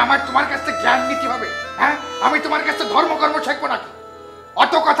 এখন কি আমার তোমার কাছ থেকে জ্ঞান নিতে হবে? হ্যাঁ, আমি তোমার কাছে ধর্মকর্ম শিখবো নাকি?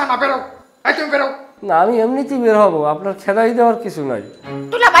 অত কথা না, বেরো। এই তুমি বেরো। না, আমি এমনিতেই বের হবো, আপনার খেদাই দেওয়ার কিছু নাই।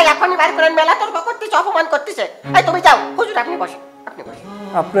 তুলা ভাই এখনই বাইর করেন, মেলা তর্ক করতেছে, অপমান করতেছে। এই তুমি যাও, হুজুর আপনি বসেন, আপনি বসেন।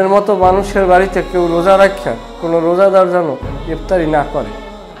 আপনার মতো মানুষের বাড়িতে কেউ রোজা রাখা কোনো রোজাদার যেন ইফতারি না করে,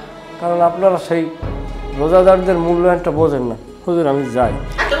 কারণ আপনারা সেই রোজাদারদের মূল্যায়নটা বোঝেন না। হুজুর আমি যাই।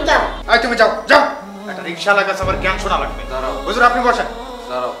 তুমি যাও। এই তুমি যাও, যাও। একটা রিক্সাওয়ালার কাছে আবার জ্ঞান শোনা লাগবে। দাঁড়াও হুজুর আপনি বসেন।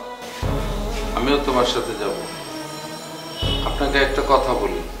 দাঁড়াও, আমিও তোমার সাথে যাব। আপনাকে একটা কথা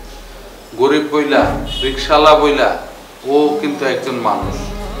বলি, গরিব বইলা রিক্সাওয়ালা বইলা ও কিন্তু একজন মানুষ,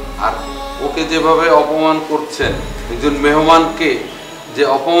 আর ওকে যেভাবে অপমান করছেন, একজন মেহমানকে যে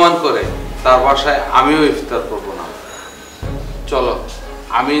অপমান করে, তার বাসায় আমিও ইফতার করবো না। চলো,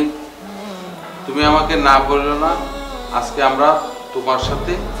 তুমি আমাকে না বললো না, আজকে আমরা তোমার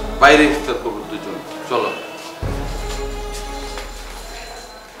সাথে বাইরে ইফতার করবো দুজন। চলো।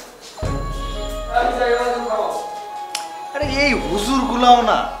 আরে এই হুজুর গুলাও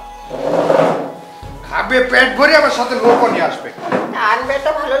না খাবে পেট ভরে, আবার সাথে লোকও নিয়ে আসবে। আনবে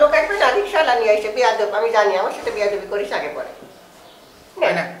তো ভালো লোক আসবে না, রিক্সাওয়ালা নিয়ে আসবে বিয়াদব। আমি জানি, আমার সাথে বিয়াদবি করিস আগে পরে।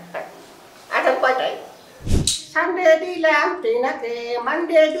 এখন কয়টায়? সানডে দিলাম ট্রেনাকে,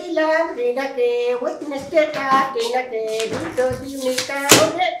 মানডে দিলাম ট্রেনাকে, ওয়েডনেসডেটা ট্রেনাকে, দুটো দিনটা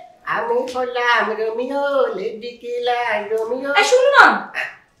হলে আমি হলাম রোমিও, লেডি কিলার রোমিও। শুনো না।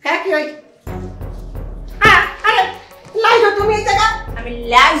 হ্যাঁ কি হয়েছে? হ্যাঁ, আরে লাইজো তুমি এই জায়গা। আমি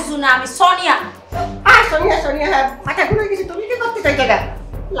লাইজু না, আমি সোনিয়া। হ্যাঁ সোনিয়া, সোনিয়া, হ্যাঁ মাথা ঘুরে গেছি। তুমি কি করতে চাই জায়গা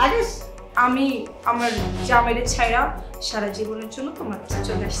লাগিস? আমি আমার জামাইরে ছাইরা সারা জীবনের জন্য তোমার কাছে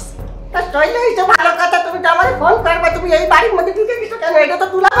চলে আসছি। চলেই তো ভালো কথা, তুমি তো আমার ফোন করবে। তুমি এই বাড়ির মধ্যে ঢুকে গেছো কেন? এটা তো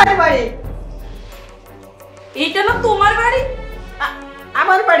তুলা বাড়ি বাড়ি। এইটা না তোমার বাড়ি?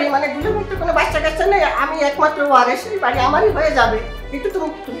 আমার বাড়ি মানে দুজন মধ্যে কোনো বাচ্চা কাচ্চা নেই, আমি একমাত্র ওয়ারিস, এই বাড়ি আমারই হয়ে যাবে। কিন্তু তুমি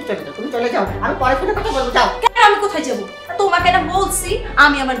চলে যাও, তুমি চলে যাও, আমি পরে ফোনে কথা বলবো। যাও। কেন আমি কোথায় যাব? তোমাকে না বলছি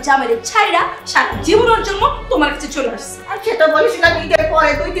আমি আমার জামাইরে ছাইরা সারা জীবনের জন্য তোমার কাছে চলে আসছি। আর সেটা বলেছিলাম ঈদের পরে,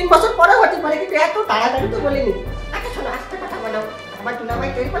 2-3 বছর পরে হতে পারে, কিন্তু এত তাড়াতাড়ি তো বলিনি। আচ্ছা শোনো, আস্তে কথা বলো, আমার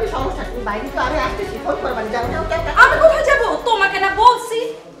দুলাভাই তৈরি করে সমস্যা, তুমি বাইরে তো আমি আসতেছি, ফোন করবানি। যাও যাও যাও। আমি কোথায় যাব? তোমাকে না বলছি।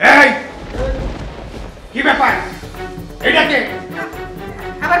 এই কি ব্যাপার? এটা কে?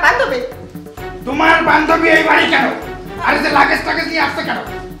 আমার বান্ধবী। তোমার বান্ধবী এই বাড়ি কেন? আর যে লাগেজ টাগেজ নিয়ে আসছে কেন?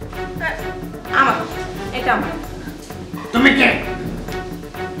 আমার, এটা আমার। তুমি কে?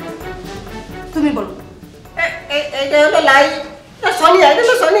 তুমি বলো। এইটা হলো লাই সোনিয়া, এটা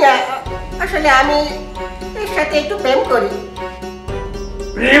হলো সোনিয়া। আসলে আমি এর সাথে একটু প্রেম করি।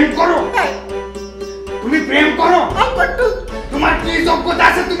 প্রেম করো? তুমি প্রেম করো? তোমার কি যোগ্যতা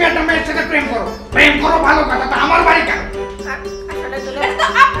আছে তুমি একটা মেয়ের সাথে প্রেম করো? প্রেম করো ভালো কথা, তো আমার বাড়ি কেন? এটা তো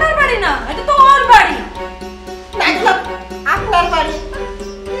আপনার বাড়ি না, এটা তো ওর বাড়ি। আপনার বাড়ি?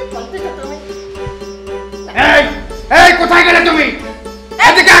 এই এই কোথায় গেলে তুমি?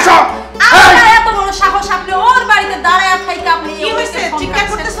 এদিকে আসো। আপনার এত বড় সাহস, আপনি ওর বাড়িতে দাঁড়ায় থাইকা আপনি কি হইছে? জিজ্ঞাসা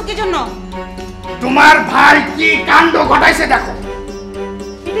জন্য? তোমার ভাই কি কাণ্ড ঘটাইছে দেখো।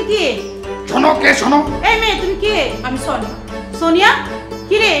 এটা কি? শোনো, কে শোনো? এই মেয়ে তুমি কে? আমি সোনিয়া। সোনিয়া?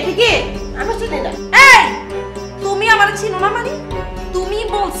 কি রে এটা কি? আমি চিনি না। এই তুমি আমারে চিনো না মানে? তুমি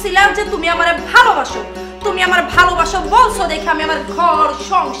বলছিলা যে তুমি আমারে ভালোবাসো। তুমি আমার ভালোবাসো বলছো দেখে আমি আমার ঘর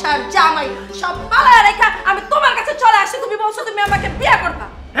সংসার জামাই সব পালায় রেখে আমি তোমার কাছে চলে আসি। তুমি বলছো তুমি আমাকে বিয়ে করবা।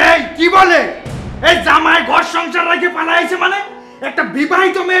 এই কি বলে? এই জামাই ঘর সংসার রেখে পালাইছে মানে? একটা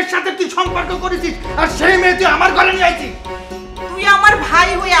বিবাহিত মেয়ের সাথে তুই সম্পর্ক করেছিস আর সেই মেয়ে তুই আমার ঘরে নিয়ে আইছিস। তুই আমার ভাই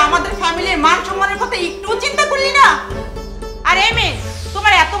হয়ে আমাদের ফ্যামিলির মান সম্মানের কথা একটু চিন্তা করলি না? আর এই মেয়ে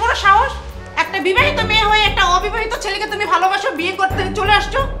তোমার এত বড় সাহস, একটা বিবাহিত মেয়ে হয়ে একটা অবিবাহিত ছেলেকে তুমি ভালোবাসো, বিয়ে করতে চলে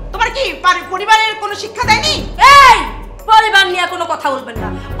আসছো। তোমার কি পরিবারের কোনো শিক্ষা দেয়নি? এই পরিবার নিয়ে কোনো কথা বলবেন না।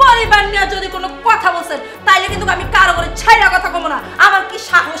 পরিবার নিয়ে যদি কোনো কথা বলছেন তাইলে কিন্তু আমি কারো করে ছাইরা কথা কমো না। আমার কি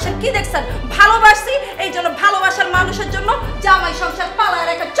সাহসের কি দেখছেন? ভালোবাসি এই জন্য ভালোবাসার মানুষের জন্য জামাই সংসার পালায়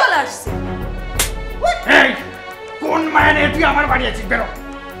রেখে চলে আসছি। এই কোন মায়ের এ তুই আমার বাড়ি আছিস? বেরো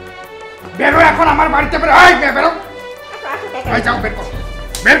বেরো এখন আমার বাড়িতে বেরো। এই বেরো, এই যাও, বের করো,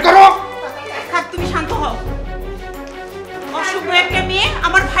 বের করো। তুমি শান্ত হও। অশুভ একটা মেয়ে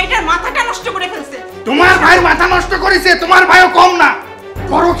আমার ভাইটার মাথাটা নষ্ট করে ফেলছে। তোমার ভাইয়ের মাথা নষ্ট করেছে, তোমার ভাইও কম না।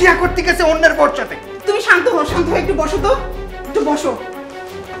 পরকিয়া করতে গেছে অন্যের বউর সাথে। তুমি শান্ত হও, শান্ত হও, একটু বসো তো, একটু বসো।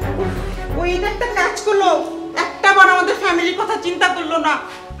 ওই একটা কাজ করলো, একটা বার আমাদের ফ্যামিলির কথা চিন্তা করলো না।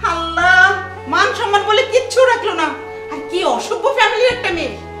 আল্লাহ, মান সম্মান বলে কিচ্ছু রাখলো না। আর কি অসভ্য ফ্যামিলির একটা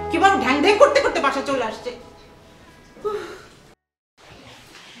মেয়ে, কিভাবে ঢ্যাং ঢ্যাং করতে করতে বাসা চলে আসছে।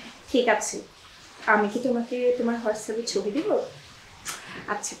 ঠিক আছে, আমি কি তোমাকে তোমার হোয়াটসঅ্যাপে ছবি দিব?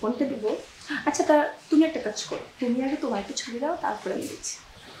 আচ্ছা কোনটা দিব? আচ্ছা তা তুমি একটা কাজ করো, তুমি আগে তোমার একটা ছবি দাও, তারপরে আমি দিচ্ছি।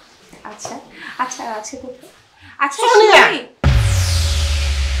 আচ্ছা আচ্ছা আছে কোথায়? আচ্ছা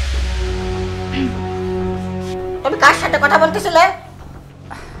তুমি কার সাথে কথা বলতেছিলে?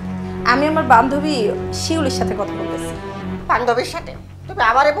 আমি আমার বান্ধবী শিউলির সাথে কথা বলতেছি। বান্ধবীর সাথে? তুমি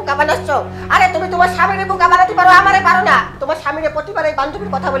আমারে বোকা বানাচ্ছো? আরে তুমি তোমার স্বামীরে বোকা বানাতে পারো, আমারে পারো না। তোমার স্বামীরে প্রতিবার এই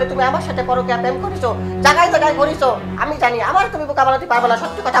বান্ধবীর কথা বলে তুমি আমার সাথে পরকীয়া প্রেম করেছো, জায়গায় জায়গায় ঘুরিছো। আমি জানি আমার তুমি বোকা বানাতে পারবে না,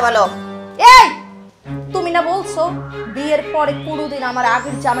 সত্যি কথা বলো। এই তুমি না বলছো বিয়ের পরে কোনোদিন আমার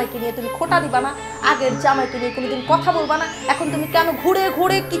আগের জামাইকে নিয়ে তুমি খোটা দিবা না, আগের জামাইকে নিয়ে কোনোদিন কথা বলবা না। এখন তুমি কেন ঘুরে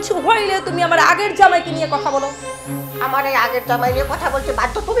ঘুরে কিছু হইলে তুমি আমার আগের জামাইকে নিয়ে কথা বলো? আমার এই আগের জামাই নিয়ে কথা বলতে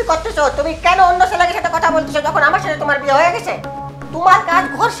বাধ্য তুমি করতেছো। তুমি কেন অন্য ছেলের সাথে কথা বলতেছো যখন আমার সাথে তোমার বিয়ে হয়ে গেছে? তোমার কাজ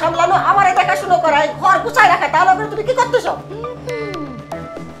ঘর সামলানো, আমারে দেখাশুনো করা, ঘর গুছাই রাখা, তাহলে তুমি কি করতেছো?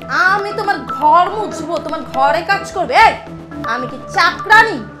 আমি তোমার ঘর মুছবো, তোমার ঘরে কাজ করবে? আমি কি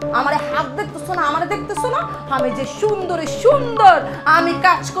চাকরানি? আমারে হাত দেখতেছো না, আমারে দেখতেছো না? আমি যে সুন্দরী সুন্দর, আমি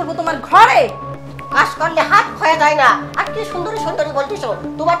কাজ করব তোমার ঘরে। কাজ করলে হাত ক্ষয়ে যায় না। আর কি সুন্দরী সুন্দরী বলতেছো?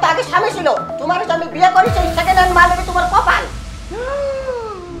 তোমার তো আগে স্বামী ছিল, তোমার যে আমি বিয়ে করেছি সেকেন্ড হ্যান্ড মাল দেখে তোমার কপাল।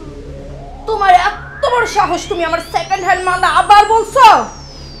 তোমার এত বড় সাহস, তুমি আমার সেকেন্ড হ্যান্ড মাল আবার বলছো?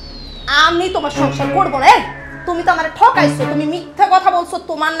 আমি তোমার সংসার করবো না। তুমি তো আমার ঠকাইছো, তুমি মিথ্যা কথা বলছো।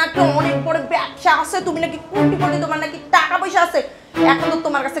 তোমার নাকি অনেক বড় ব্যবসা আছে, তুমি নাকি কোটিপতি, তোমার নাকি টাকা পয়সা আছে। এখন তো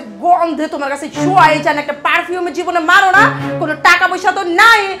তোমার কাছে গন্ধে তোমার কাছে ছোঁয়াই যায় না, একটা পারফিউমের জীবনে মারো না। কোনো টাকা পয়সা তো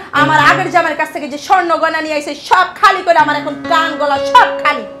নাই। আমার আগের জামাইয়ের কাছ থেকে যে স্বর্ণ গয়না নিয়ে আইছে সব খালি করে আমার এখন কান গলা সব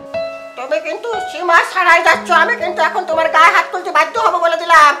খালি। তুমি কিন্তু সীমা ছাড়াই যাচ্ছ। আমি কিন্তু এখন তোমার গায়ে হাত তুলতে বাধ্য হবো বলে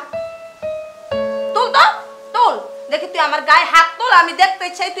দিলাম। তুল তো, তুল দেখি, তুই আমার গায়ে হাত তুল, আমি দেখতে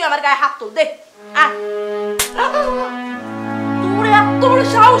চাই তুই আমার গায়ে হাত তুল। দেখ তোর এত বড়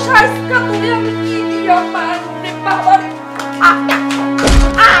সাহস আজকে, তুই আমি কি দিয়া পারবো রে বাবা?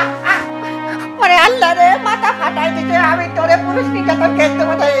 ওরে আল্লাহ রে, মাথা ফাটাই দিতে। আমি তোরে পুরুষ নির্যাতন কেস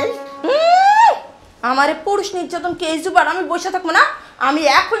দেবো। আমারে পুরুষ নির্যাতন কেস দিবার আমি বসে থাকবো না। আমি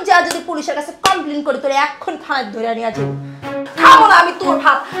এখন যা যদি পুলিশের কাছে কমপ্লেন করি তোরে এখন থানায় ধরে নিয়ে যাবো। খাবো না আমি তোর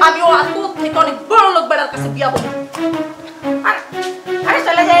ভাত। আমি ও তোর থেকে অনেক বড় লোক বেড়ার কাছে বিয়া বলি। আরে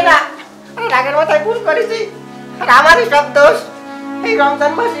চলে যায় না, আমি রাগের মাথায় ভুল করেছি। আর আমারই সব দোষ। এই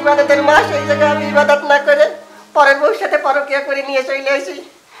রমজান মাস ইবাদতের মাস, এই জায়গায় আমি ইবাদত না করে পরের বউর সাথে পরকিয়া করে নিয়ে চলে আসি।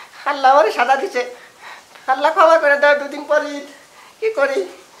 আল্লাহ আমারে সাজা দিছে। আল্লাহ ক্ষমা করে দাও। দুদিন পরে কি করি?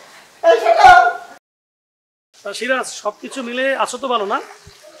 এই শোনো সিরাজ, সবকিছু মিলে আছো তো ভালো না?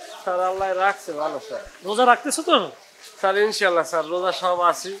 স্যার আল্লাহ রাখছে ভালো স্যার। রোজা রাখতেছো তো? স্যার ইনশাল্লাহ স্যার, রোজা সব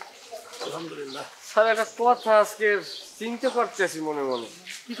আছি আলহামদুলিল্লাহ। স্যার একটা কথা আজকে চিন্তা করতেছি মনে মনে।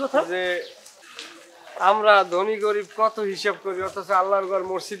 কি কথা? যে আমরা ধনী গরিব কত হিসাব করি, অথচ আল্লাহর ঘর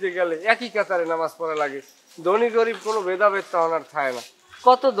মসজিদে গেলে একই কাতারে নামাজ পড়া লাগে। ধনী গরিব কোনো ভেদাভেদ তখন থাকে না।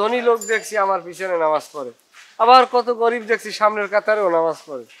 কত ধনী লোক দেখছি আমার পিছনে নামাজ পড়ে, আবার কত গরিব দেখছি সামনের কাতারেও নামাজ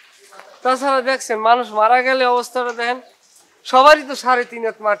পড়ে। তাছাড়া দেখছেন মানুষ মারা গেলে অবস্থাটা দেখেন, সবারই তো 3.5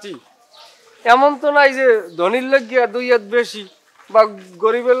 হাত মাটি। এমন তো নাই যে ধনীর লোক গিয়া 2 হাত বেশি, বা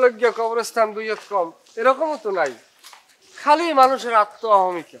গরিবের লোক কবরস্থান দুইয়ত কম এরকমও তো নাই, খালি মানুষের আত্ম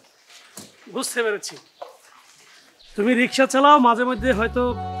অহমিকা। বুঝতে পেরেছি, তুমি রিক্সা চালাও, মাঝে মধ্যে হয়তো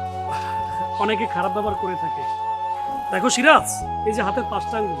অনেকে খারাপ ব্যবহার করে থাকে। দেখো সিরাজ, এই যে হাতের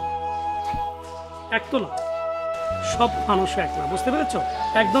 5টা আঙ্গুল এক তো না, সব মানুষ এক না, বুঝতে পেরেছো?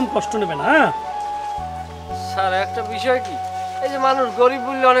 একদম কষ্ট নেবে না। হ্যাঁ স্যার একটা বিষয় কি, এই যে মানুষ গরিব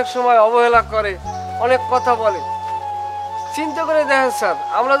বললে অনেক সময় অবহেলা করে, অনেক কথা বলে। চিন্তা করে দেখেন স্যার,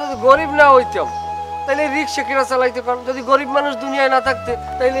 আমরা যদি গরিব না হইতাম তাহলে রিক্সা কিনা চালাইতে পারতাম। যদি গরিব মানুষ দুনিয়ায় না থাকতে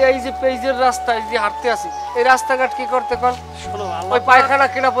তাইলে এই যে পেজের রাস্তায় যে হাঁটতে আসি, এই রাস্তাঘাট কি করতে পার, ওই পায়খানা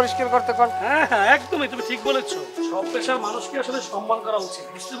কিনা পরিষ্কার করতে পার। হ্যাঁ হ্যাঁ একদমই, তুমি ঠিক বলেছো। সব পেশার মানুষকে আসলে সম্মান করা উচিত,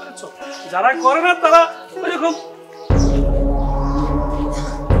 বুঝতে পেরেছো? যারা করে না তারা এরকম।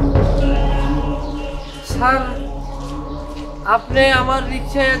 স্যার আপনি আমার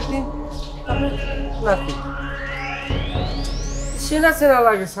রিক্সায় একদিন নাকি চেনা চেনা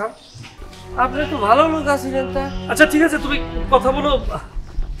লাগে স্যার, আপনি তো ভালো লোক আছিলেন। তা আচ্ছা ঠিক আছে, তুমি কথা বলো,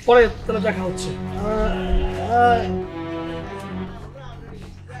 পরে তাহলে দেখা হচ্ছে।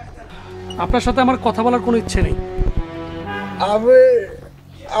 আপনার সাথে আমার কথা বলার কোনো ইচ্ছে নেই। আমি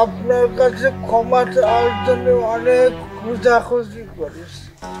আপনার কাছে ক্ষমা চাওয়ার জন্য অনেক খোঁজাখুঁজি করেছি,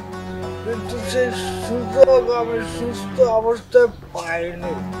 কিন্তু সেই সুযোগ আমি সুস্থ অবস্থায়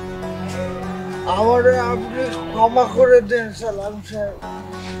পাইনি। আমার আপনি ক্ষমা করে দেন সালাম সাহেব।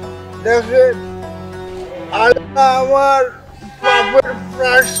 দেখেন, আল্লাহ আমার পাপের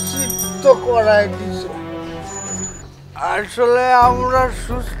প্রায়শ্চিত্ত করাই দিছে। আসলে আমরা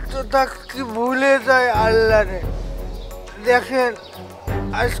সুস্থ থাকতে ভুলে যাই আল্লাহরে। দেখেন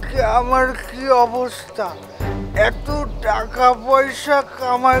আজকে আমার কি অবস্থা, এত টাকা পয়সা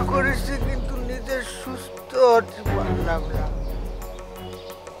কামাই করেছি কিন্তু নিজে সুস্থ হতে পারলাম না।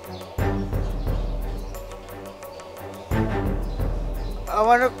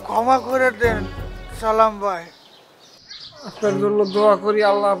 আমার ক্ষমা করে দেন সালাম ভাই। আপনার জন্য দোয়া করি,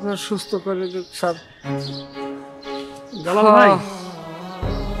 আল্লাহ আপনার সুস্থ করে দিক স্যার। জামাল ভাই,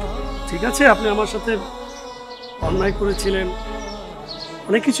 ঠিক আছে, আপনি আমার সাথে অন্যায় করেছিলেন,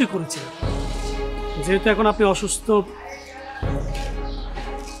 অনেক কিছুই করেছিলেন। যেহেতু এখন আপনি অসুস্থ,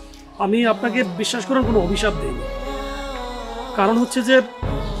 আমি আপনাকে বিশ্বাস করার কোনো অভিশাপ দিইনি। কারণ হচ্ছে যে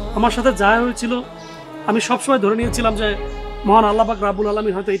আমার সাথে যা হয়েছিল আমি সবসময় ধরে নিয়েছিলাম যে মহান আল্লাহ পাক রাব্বুল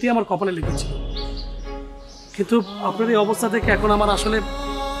আলামিন হয়তো এটাই আমার কপালে লিখেছিল। কিন্তু আপনার এই অবস্থা থেকে এখন আমার আসলে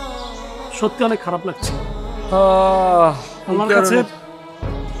সত্যি অনেক খারাপ লাগছে। আমার কাছে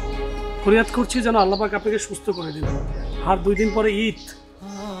ফরিয়াদ করছি যেন আল্লাহ পাক আপনাকে সুস্থ করে দিন। আর 2 দিন পরে ঈদ,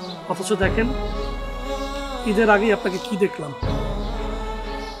 অথচ দেখেন ঈদের আগেই আপনাকে কি দেখলাম।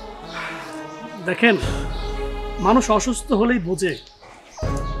 দেখেন, মানুষ অসুস্থ হলেই বোঝে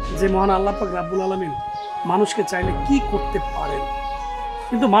যে মহান আল্লাহ পাক রাব্বুল আলামিন মানুষকে চাইলে কি করতে পারেন।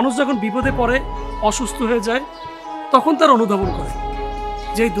 কিন্তু মানুষ যখন বিপদে পড়ে, অসুস্থ হয়ে যায়, তখন তার অনুধাবন করে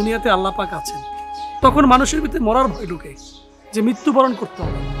যে এই দুনিয়াতে আল্লাহ পাক আছেন। তখন মানুষের ভিতরে মরার ভয় ঢুকে যে মৃত্যুবরণ করতে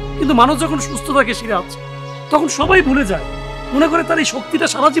হবে। কিন্তু মানুষ যখন সুস্থ থাকে সিরাজ, তখন সবাই ভুলে যায়, মনে করে তার এই শক্তিটা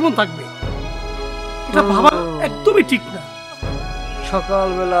সারা জীবন থাকবে। এটা ভাবা একদমই ঠিক না।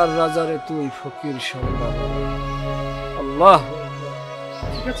 সকালবেলার রাজারে তুই ফকির সন্তান। আল্লাহ,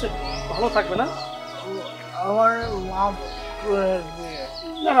 ঠিক আছে, ভালো থাকবে না? আমার মাফ করে দিয়ে।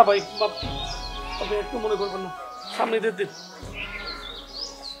 না না ভাই, আপনি একটু মনে করবেন না, সামনে ঈদের দিন।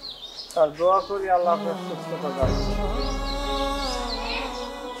 আর দোয়া করি আল্লাহ আপনার সুস্থতা দান।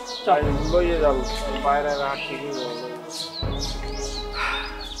 লইয়ে যান বাইরে রাখি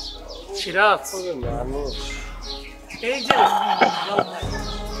সিরাজ, মানুষ এই যে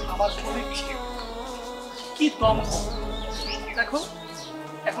আমার শরীর কি দম, দেখো